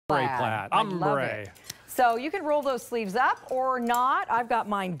plaid. Ombre. So you can roll those sleeves up or not. I've got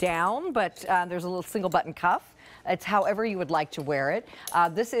mine down, but there's a little single button cuff. It's however you would like to wear it.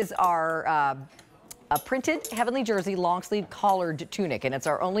 This is our a printed heavenly jersey long sleeve collared tunic, and it's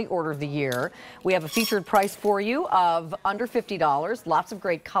our only order of the year. We have a featured price for you of under $50. Lots of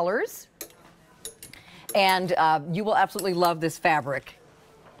great colors, and you will absolutely love this fabric.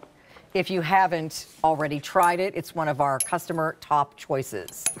 If you haven't already tried it, it's one of our customer top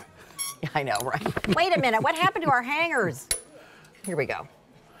choices. I know, right? Wait a minute, what happened to our hangers? Here we go.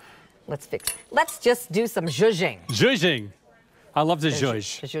 Let's just do some zhuzhing. Zhuzhing. I love the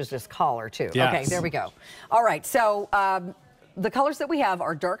zhuzh. Zhuzh this collar too. Yes. Okay, there we go. All right, so the colors that we have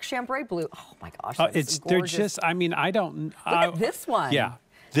are dark chambray blue. Oh my gosh, that's they're gorgeous. just. I mean, I don't. Look at this one. Yeah,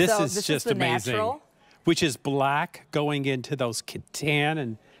 this So is just amazing. Natural. Which is black going into those tan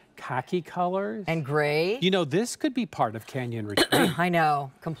and khaki colors. And gray. You know, this could be part of Canyon Retreat. I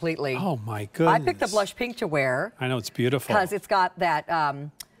know, completely. Oh my goodness. I picked the blush pink to wear. I know, it's beautiful. Because it's got that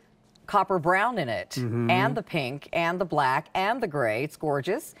copper brown in it, and the pink, and the black, and the gray. It's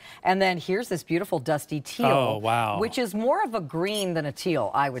gorgeous. And then here's this beautiful dusty teal. Oh, wow. Which is more of a green than a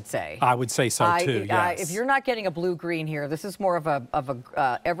teal, I would say. I would say so too, yes. If you're not getting a blue-green here, this is more of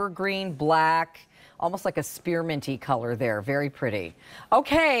a evergreen black, almost like a spearminty color there. Very pretty.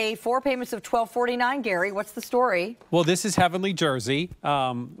 Okay, 4 payments of $12.49. Gary, what's the story? Well, this is Heavenly Jersey,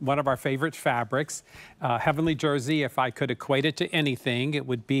 one of our favorite fabrics. Heavenly Jersey, if I could equate it to anything, it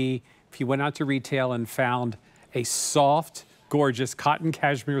would be if you went out to retail and found a soft, gorgeous cotton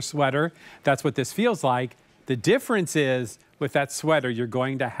cashmere sweater. That's what this feels like. The difference is with that sweater, you're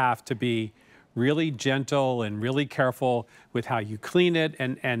going to have to be really gentle and really careful with how you clean it,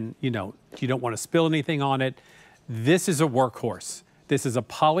 and you know, you don't want to spill anything on it. This is a workhorse. This is a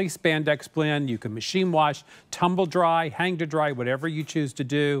poly spandex blend. You can machine wash, tumble dry, hang to dry, whatever you choose to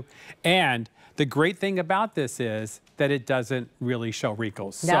do. And the great thing about this is that it doesn't really show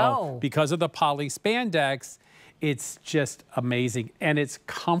wrinkles. No. So because of the poly spandex, it's just amazing, and it's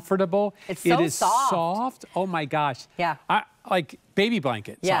comfortable. It's so it is soft. Oh my gosh. Yeah. Like baby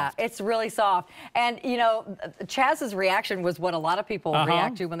blanket. Yeah, soft. it's really soft. And, you know, Chaz's reaction was what a lot of people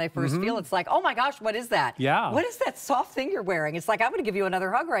react to when they first feel it. It's like, oh my gosh, what is that? Yeah. What is that soft thing you're wearing? It's like, I'm going to give you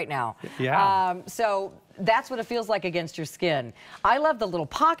another hug right now. Yeah. So that's what it feels like against your skin. I love the little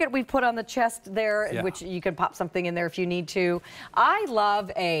pocket we put on the chest there, which you can pop something in there if you need to. I love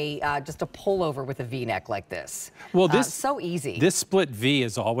just a pullover with a V-neck like this. Well, this so easy. This split V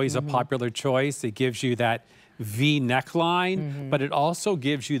is always a popular choice. It gives you that V neckline, but it also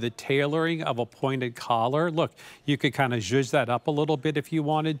gives you the tailoring of a pointed collar. Look, you could kind of zhuzh that up a little bit if you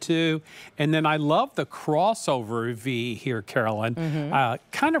wanted to. And then I love the crossover V here, Carolyn.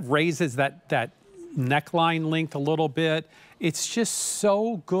 Kind of raises that neckline length a little bit. It's just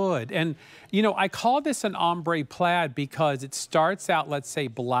so good. And, you know, I call this an ombre plaid because it starts out, let's say,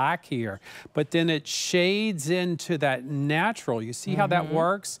 black here, but then it shades into that natural. You see how that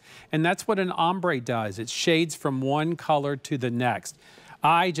works? And that's what an ombre does. It shades from one color to the next.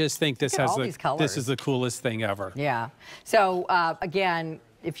 I just think this is the coolest thing ever. Yeah. So, again,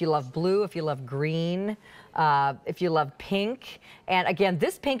 if you love blue, if you love green, if you love pink, and again,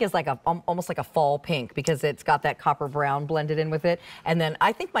 this pink is like almost like a fall pink because it's got that copper brown blended in with it. And then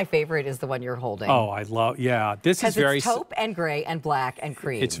I think my favorite is the one you're holding. Oh, I love, this is very... It's taupe and gray and black and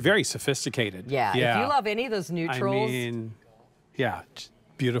cream. It's very sophisticated. Yeah. If you love any of those neutrals. I mean, yeah.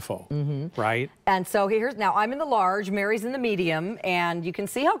 Beautiful, right? And so now I'm in the large, Mary's in the medium, and you can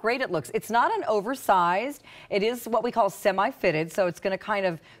see how great it looks. It's not an oversized. It is what we call semi-fitted, so it's going to kind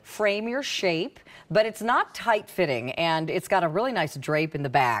of frame your shape, but it's not tight-fitting, and it's got a really nice drape in the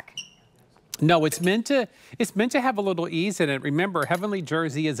back. No, it's meant to have a little ease in it. Remember, Heavenly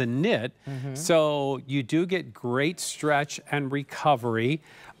Jersey is a knit, so you do get great stretch and recovery.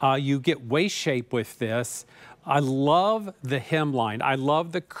 You get waist shape with this. I love the hemline. I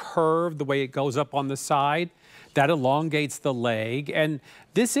love the curve, the way it goes up on the side. That elongates the leg. And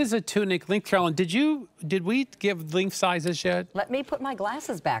this is a tunic length. Carolyn, did we give length sizes yet? Let me put my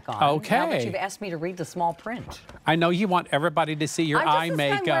glasses back on. Okay. Now that you've asked me to read the small print. I know you want everybody to see your eye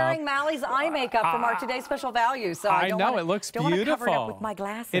makeup. I'm wearing Mally's eye makeup from our Today's Special Value, so I know it looks beautiful. Don't want to cover it up with my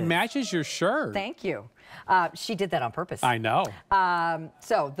glasses. It matches your shirt. Thank you. She did that on purpose. I know.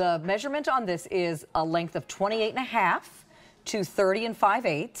 So the measurement on this is a length of 28.5 to 30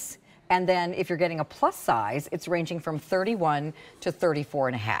 5/8. And then if you're getting a plus size, it's ranging from 31 to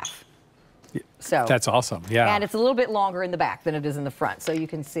 34.5. So that's awesome. Yeah. And it's a little bit longer in the back than it is in the front, so you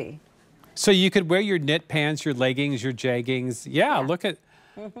can see. So you could wear your knit pants, your leggings, your jeggings. Yeah. Look at.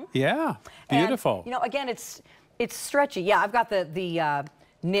 Yeah. Beautiful. And, you know, again, it's stretchy. Yeah, I've got the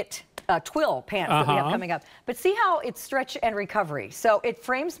knit twill pants that we have coming up. But see how it's stretch and recovery. So it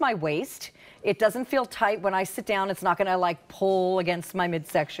frames my waist. It doesn't feel tight when I sit down. It's not going to like pull against my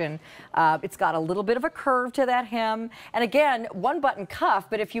midsection. It's got a little bit of a curve to that hem. And again, one button cuff,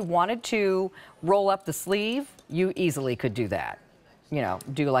 but if you wanted to roll up the sleeve, you easily could do that. You know,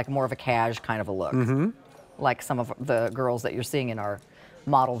 do like more of a cash kind of a look. Like some of the girls that you're seeing in our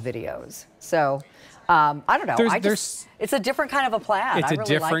model videos. So I don't know. It's a different kind of a plaid. It's I a really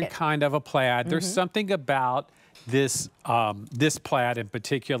different like it. kind of a plaid. There's something about this this plaid in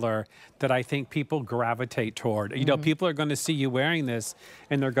particular that I think people gravitate toward. You know, people are going to see you wearing this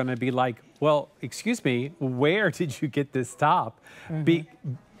and they're going to be like, well, excuse me, where did you get this top?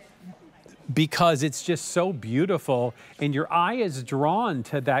 Because it's just so beautiful and your eye is drawn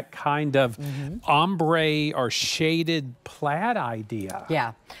to that kind of ombre or shaded plaid idea.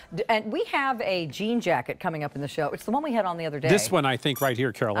 Yeah. And we have a jean jacket coming up in the show. It's the one we had on the other day. This one, I think, right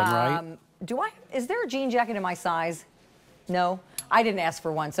here, Carolyn, right? Is there a jean jacket in my size? No, I didn't ask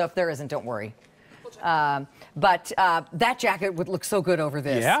for one, so if there isn't, don't worry. But that jacket would look so good over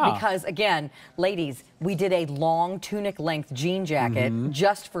this. Yeah. Because, again, ladies, we did a long tunic length jean jacket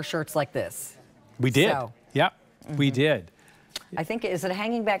just for shirts like this. We did. So, Yep, we did. I think, is it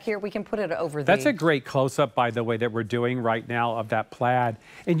hanging back here? We can put it over That's a great close-up, by the way, that we're doing right now of that plaid.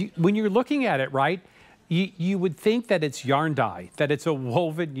 And when you're looking at it, right, you would think that it's yarn dye, that it's a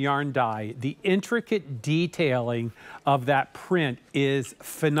woven yarn dye. The intricate detailing of that print is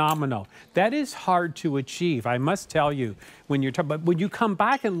phenomenal. That is hard to achieve, I must tell you, when you're talking. But when you come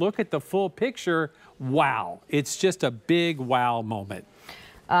back and look at the full picture, wow, it's just a big wow moment.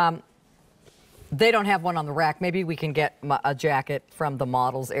 They don't have one on the rack. Maybe we can get a jacket from the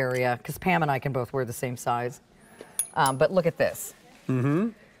models area, because Pam and I can both wear the same size. But look at this.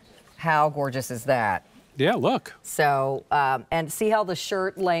 How gorgeous is that? Yeah, look. So, and see how the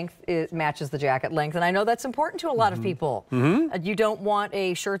shirt length matches the jacket length. And I know that's important to a lot of people. You don't want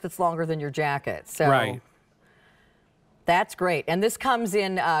a shirt that's longer than your jacket. So that's great. And this comes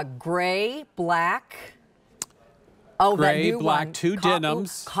in gray, black. Oh, gray, that new black, one. two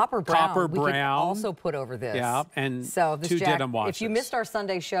denims. Copper brown. Copper brown. We can also put over this. Yeah, and so this two denim washes. If you missed our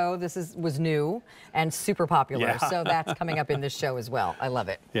Sunday show, this was new and super popular. Yeah. So that's coming up in this show as well. I love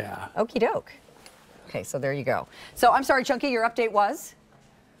it. Yeah. Okie doke. Okay, so there you go. So I'm sorry, Chunky, your update was?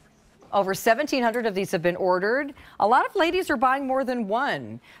 Over 1,700 of these have been ordered. A lot of ladies are buying more than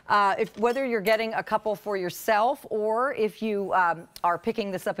one. Whether you're getting a couple for yourself or if you are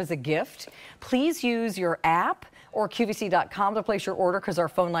picking this up as a gift, please use your app or QVC.com to place your order because our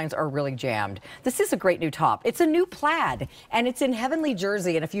phone lines are really jammed. This is a great new top. It's a new plaid and it's in heavenly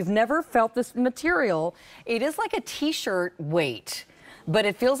jersey. And if you've never felt this material, it is like a t-shirt weight, but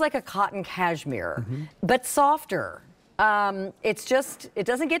it feels like a cotton cashmere, but softer. It's just, it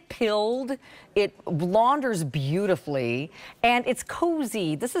doesn't get pilled. It launders beautifully and it's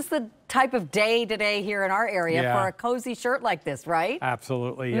cozy. This is the type of day today here in our area for a cozy shirt like this, right?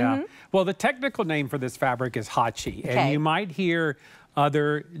 Absolutely, yeah. Well, the technical name for this fabric is Hachi. And you might hear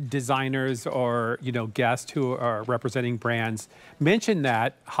other designers or, you know, guests who are representing brands mention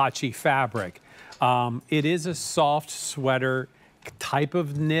that Hachi fabric. It is a soft sweater type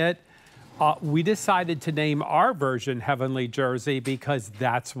of knit. We decided to name our version Heavenly Jersey because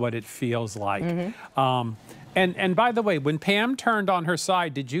that's what it feels like. And by the way, when Pam turned on her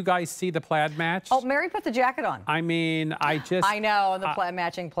side, did you guys see the plaid match? Oh, Mary put the jacket on. I mean, I know, the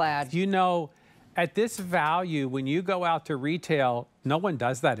matching plaid. You know, at this value, when you go out to retail, no one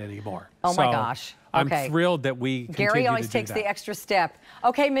does that anymore. Oh my gosh. Okay. I'm thrilled that we Gary always takes the extra step.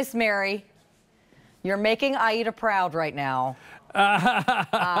 Okay, Miss Mary, you're making Aida proud right now.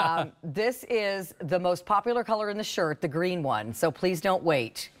 This is the most popular color in the shirt, the green one, so please don't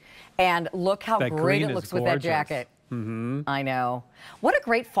wait. And look how great it looks with that jacket. I know. What a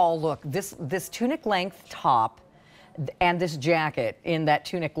great fall look. This tunic length top and this jacket in that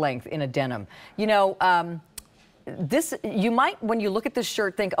tunic length in a denim. You know, you might, when you look at this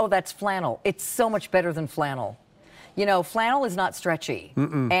shirt, think, oh, that's flannel. It's so much better than flannel. You know, flannel is not stretchy.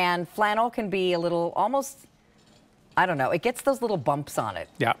 And flannel can be a little almost, I don't know, it gets those little bumps on it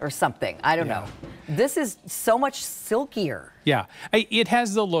or something. I don't know. This is so much silkier. Yeah, it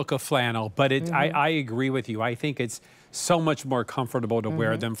has the look of flannel, but it, I agree with you. I think it's so much more comfortable to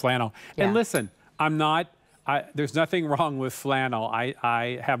wear than flannel. And listen, there's nothing wrong with flannel.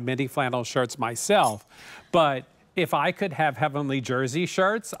 I have many flannel shirts myself, but if I could have Heavenly Jersey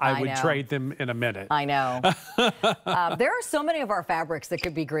shirts, I would trade them in a minute. I know. There are so many of our fabrics that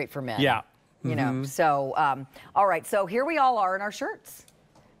could be great for men. Yeah. You know, so, all right, so here we all are in our shirts.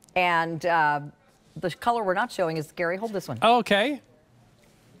 And the color we're not showing is, Gary, hold this one. Okay.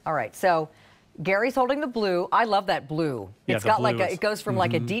 All right, so Gary's holding the blue. I love that blue. Yeah, It's got blue like is, it goes from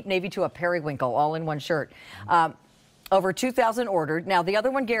like a deep navy to a periwinkle all in one shirt. Over 2,000 ordered. Now, the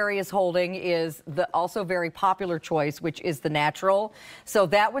other one Gary is holding is the also very popular choice, which is the natural. So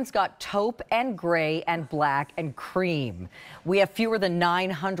that one's got taupe and gray and black and cream. We have fewer than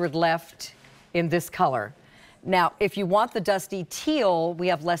 900 left in this color. Now, if you want the dusty teal, we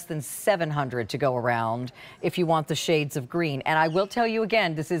have less than 700 to go around if you want the shades of green. And I will tell you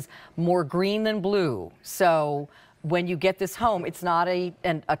again, this is more green than blue. So when you get this home, it's not a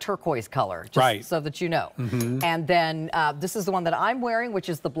turquoise color, just so that you know. And then this is the one that I'm wearing, which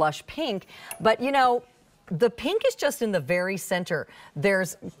is the blush pink. But, you know, the pink is just in the very center.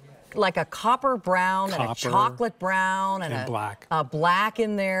 There's like a copper brown and a chocolate brown and a black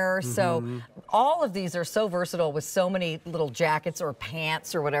in there. So all of these are so versatile with so many little jackets or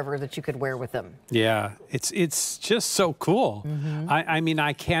pants or whatever that you could wear with them. Yeah, it's just so cool. I mean,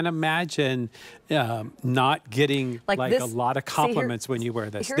 I can't imagine not getting like a lot of compliments when you wear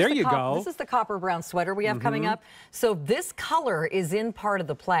this. There you go. This is the copper brown sweater we have coming up. So this color is in part of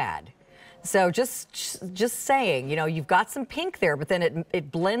the plaid. So just saying, you know, you've got some pink there, but then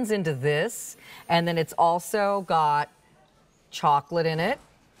it blends into this, and then it's also got chocolate in it.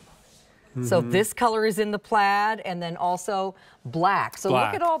 So this color is in the plaid, and then also black. So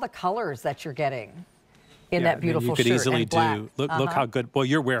look at all the colors that you're getting in that beautiful shirt. You could easily do. Look how good. Well,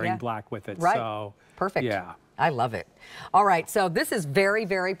 you're wearing black with it, right? So perfect. Yeah. I love it. All right, so this is very,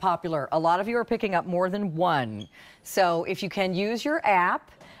 very popular. A lot of you are picking up more than one. So if you can use your app.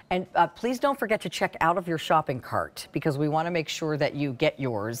 And please don't forget to check out of your shopping cart because we want to make sure that you get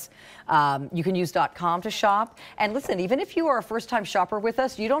yours. You can use .com to shop. And listen, even if you are a first-time shopper with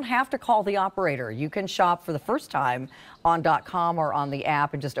us, you don't have to call the operator. You can shop for the first time on .com or on the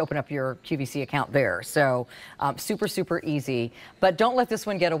app and just open up your QVC account there. So super, super easy. But don't let this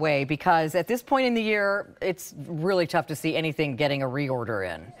one get away because at this point in the year, it's really tough to see anything getting a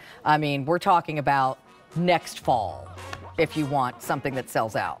reorder in. I mean, we're talking about next fall if you want something that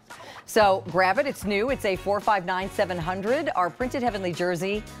sells out. So grab it, it's new, it's a 459-700, our printed heavenly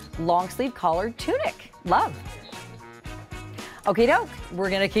jersey, long sleeve collared tunic. Love. Okie doke, we're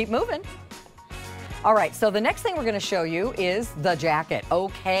gonna keep moving. All right, so the next thing we're gonna show you is the jacket.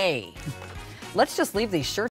 Okay, let's just leave these shirts